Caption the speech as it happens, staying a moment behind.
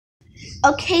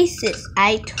Okay, sis,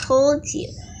 I told you.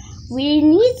 We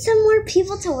need some more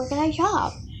people to work at our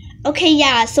job. Okay,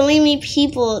 yeah, so many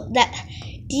people that...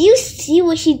 Do you see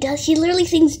what she does? She literally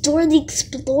sings Dora the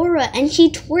Explorer, and she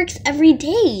twerks every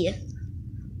day.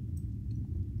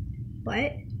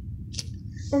 What?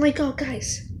 Oh my god,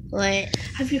 guys. What?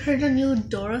 Have you heard the new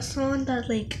Dora song that,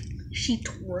 like, she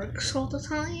twerks all the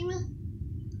time?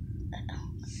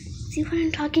 See what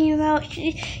I'm talking about?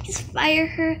 Just fire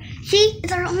her. She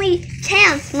is our only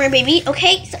chance, my baby.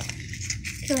 Okay. So,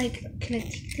 can I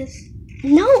take this?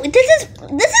 no, this is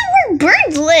where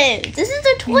birds live. This is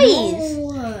their toys.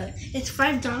 No, it's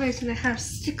 $5 and I have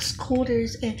 6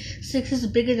 quarters and 6 is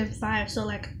bigger than 5. So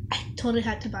like, I totally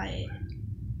had to buy it.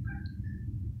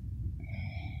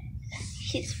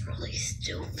 She's really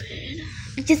stupid.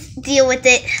 Just deal with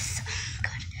it. Oh,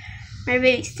 God, my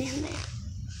baby, stand there.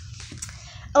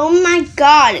 Oh my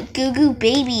god, Goo Goo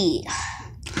Baby.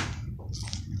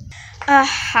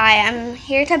 Hi, I'm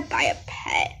here to buy a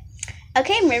pet.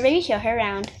 Okay, Mermaid, show her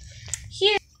around.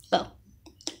 Here. Oh.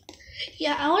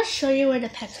 Yeah, I will show you where the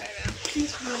pets are now.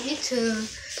 Please follow me to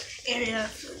area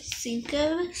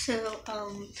 5. So,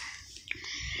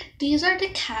 these are the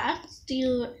cats. Are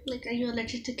you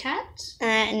allergic to cats?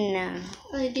 No.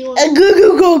 Do you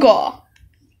Goo Goo Gaga.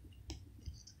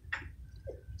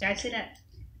 Did I say that?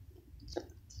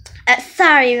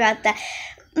 Sorry about that.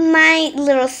 My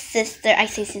little sister, I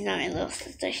say she's not my little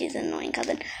sister, she's an annoying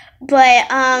cousin. But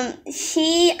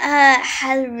she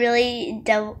has really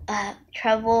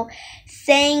trouble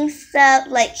saying stuff.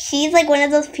 Like, she's like one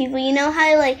of those people, you know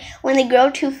how like when they grow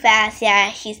too fast,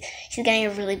 yeah, she's getting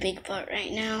a really big butt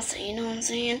right now, so you know what I'm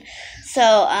saying?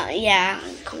 So yeah,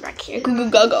 come back here. Goo Goo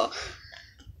Gaga.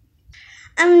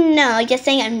 No, just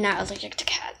saying I'm not allergic to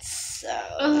cats.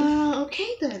 So.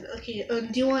 Okay then. Okay.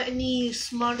 Do you want any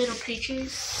small little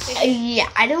creatures? Yeah,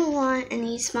 I don't want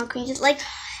any small creatures. Like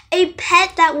a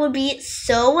pet that would be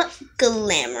so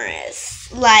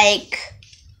glamorous, like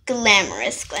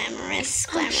glamorous.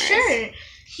 Oh, sure.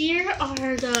 Here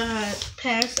are the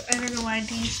pets. I don't know why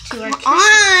these two are kissing.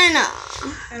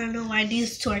 I don't know why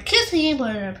these two are kissing,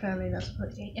 but apparently that's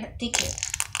what they think it.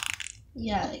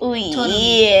 Yeah. Like,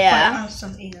 totally. Yeah. For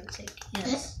some angel's sake.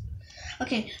 Yes.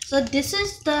 Okay, so this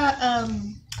is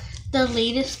the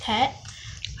latest pet.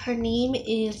 Her name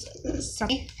is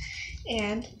Sunny,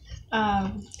 and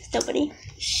Nobody.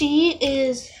 she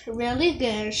is really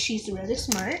good. She's really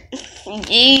smart.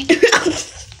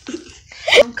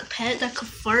 Pet that could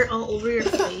fart all over your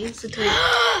face.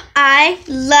 I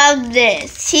love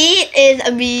this. She is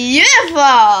beautiful.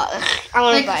 I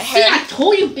want to buy her. See, I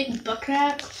told you, big butt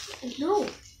crap. No.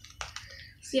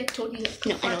 See, I told you.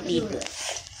 No, I don't need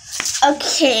this.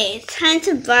 Okay, time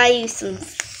to buy you some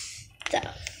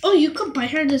stuff. Oh, you could buy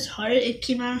her this heart. It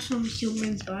came out of some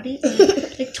human's body.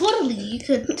 Like, totally, you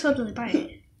could totally buy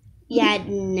it. Yeah,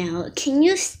 no. Can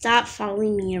you stop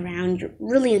following me around? You're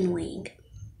really annoying.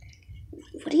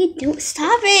 What are you doing?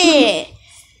 Stop it!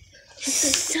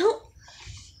 So...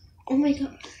 Oh my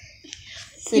god.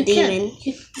 It's a demon.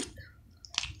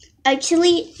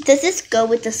 Actually, does this go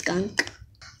with the skunk?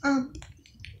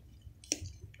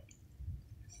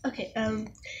 Okay,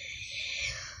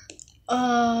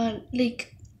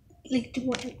 like, do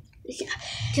what?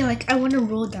 Yeah, like, I want to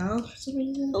roll down for some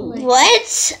reason. Like,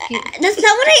 what? Yeah. That's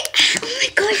not what I... Oh my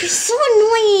god, you're so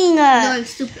annoying. No, I'm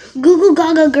stupid. Goo Goo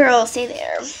Gaga girl, stay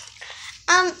there.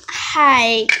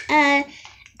 Hi.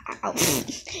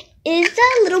 Is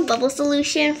that a little bubble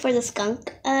solution for the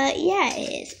skunk? Yeah, it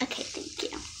is. Okay, thank you.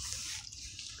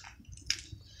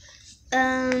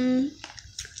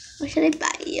 What should I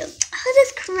buy you? Oh,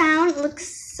 this crown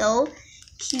looks so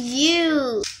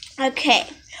cute. Okay.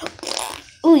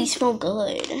 Ooh, you smell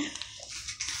good.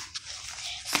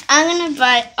 I'm gonna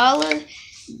buy all of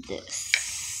this.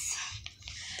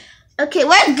 Okay,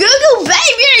 where's Goo Goo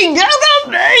Baby? Goo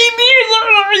Goo Baby, where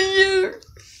are you?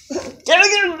 Goo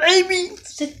Goo Baby.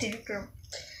 Sit there, girl.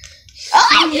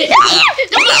 Oh,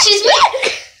 she's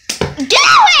wet. Get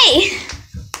away!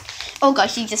 Oh god,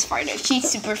 she just farted. She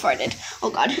super farted. Oh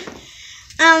god.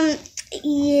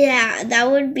 Yeah,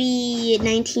 that would be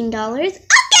 $19. Okay,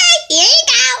 here you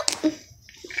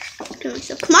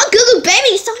go. Come on, Goo Goo Baby,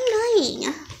 you're so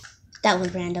annoying. That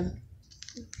was random.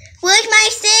 Where's my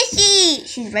sissy?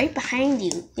 She's right behind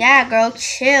you. Yeah, girl,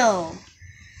 chill.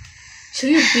 Chill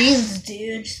your beans,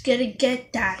 dude. Just gotta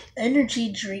get that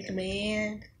energy drink,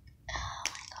 man.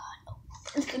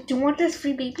 Do you want this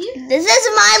free baby? This is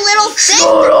my little thing.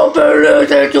 Shut up and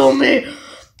listen to me.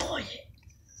 Boy.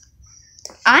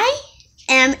 I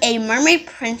am a mermaid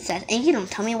princess, and you don't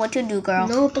tell me what to do, girl.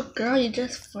 No, but girl, you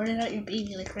just farted out your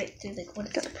baby, like right there. Like, what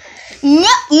is that?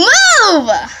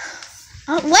 Move!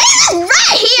 Oh, wait,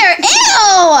 right here!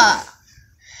 Ew!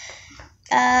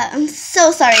 I'm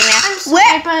so sorry, man. I'm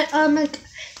sorry, but like,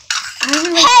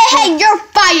 hey, you're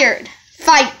fired.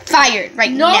 Fired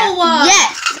right now. No.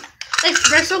 Yes. Like,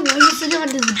 first of all, you're sitting on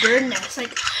this bird nest.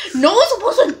 Like, no one's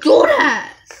supposed to do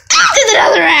that. There's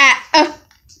another rat.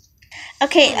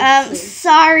 Okay.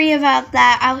 Sorry about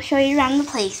that. I'll show you around the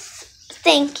place.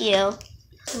 Thank you.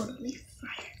 Totally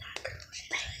fire that girl.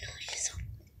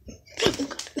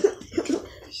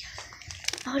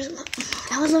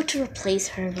 I would love to replace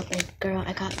her, but like, girl,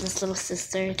 I got this little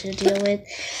sister to deal with.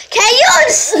 Can you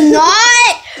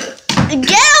snot?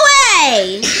 Get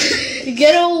away!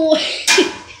 Get away!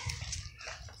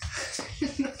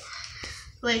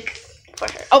 Like, For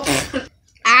her. Oh,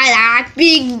 I like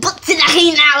big butts and I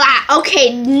hate that.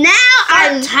 Okay, now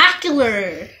I'm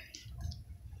spectacular.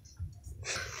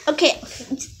 okay.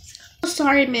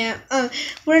 Sorry, man.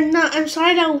 We're not. I'm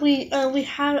sorry that we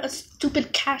had a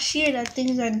stupid cashier that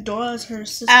thinks that Dora's her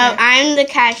sister. I'm the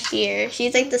cashier.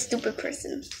 She's like the stupid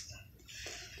person.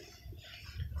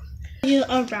 You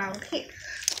around here.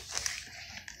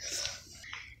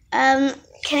 Can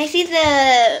I see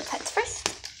the pets first?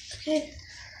 Okay.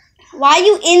 Why are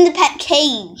you in the pet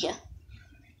cage?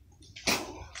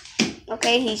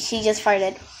 Okay, she just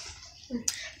farted.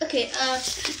 Okay,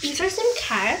 these are some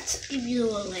cats, if you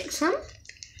would like some.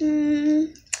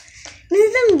 None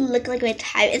of them look like my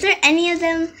type. Is there any of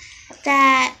them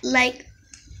that like,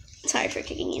 sorry for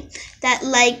kicking you, that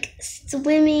like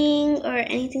swimming or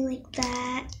anything like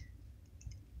that?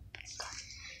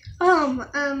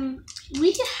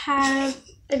 We have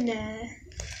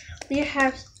we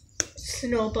have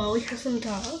Snowball, we have some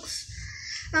dogs.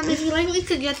 If you like, we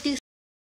could get these